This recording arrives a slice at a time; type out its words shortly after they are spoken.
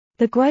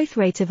The growth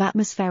rate of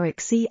atmospheric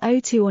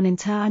CO2 on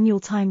interannual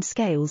time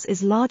scales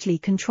is largely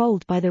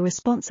controlled by the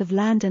response of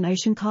land and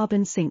ocean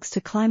carbon sinks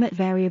to climate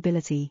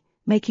variability,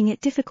 making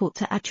it difficult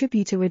to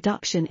attribute a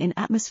reduction in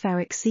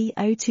atmospheric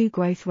CO2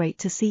 growth rate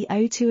to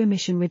CO2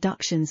 emission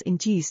reductions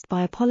induced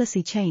by a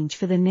policy change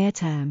for the near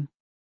term.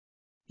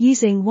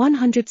 Using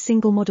 100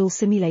 single-model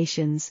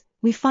simulations,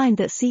 we find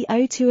that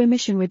CO2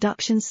 emission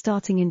reductions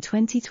starting in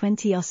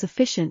 2020 are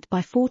sufficient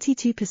by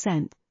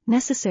 42%,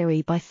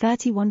 necessary by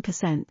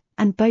 31%,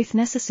 and both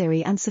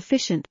necessary and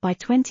sufficient by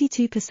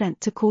 22%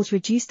 to cause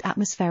reduced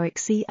atmospheric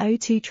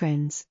CO2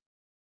 trends.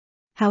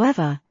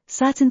 However,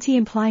 certainty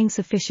implying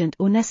sufficient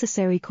or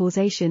necessary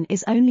causation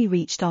is only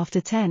reached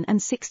after 10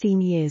 and 16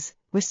 years,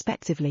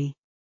 respectively.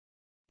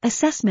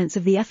 Assessments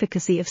of the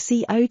efficacy of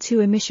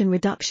CO2 emission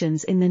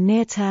reductions in the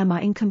near term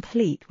are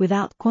incomplete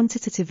without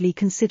quantitatively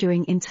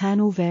considering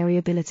internal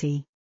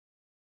variability.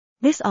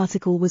 This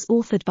article was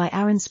authored by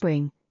Aaron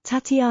Spring,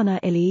 Tatiana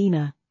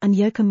Ilyina, and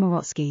Jochem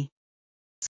Marotzke.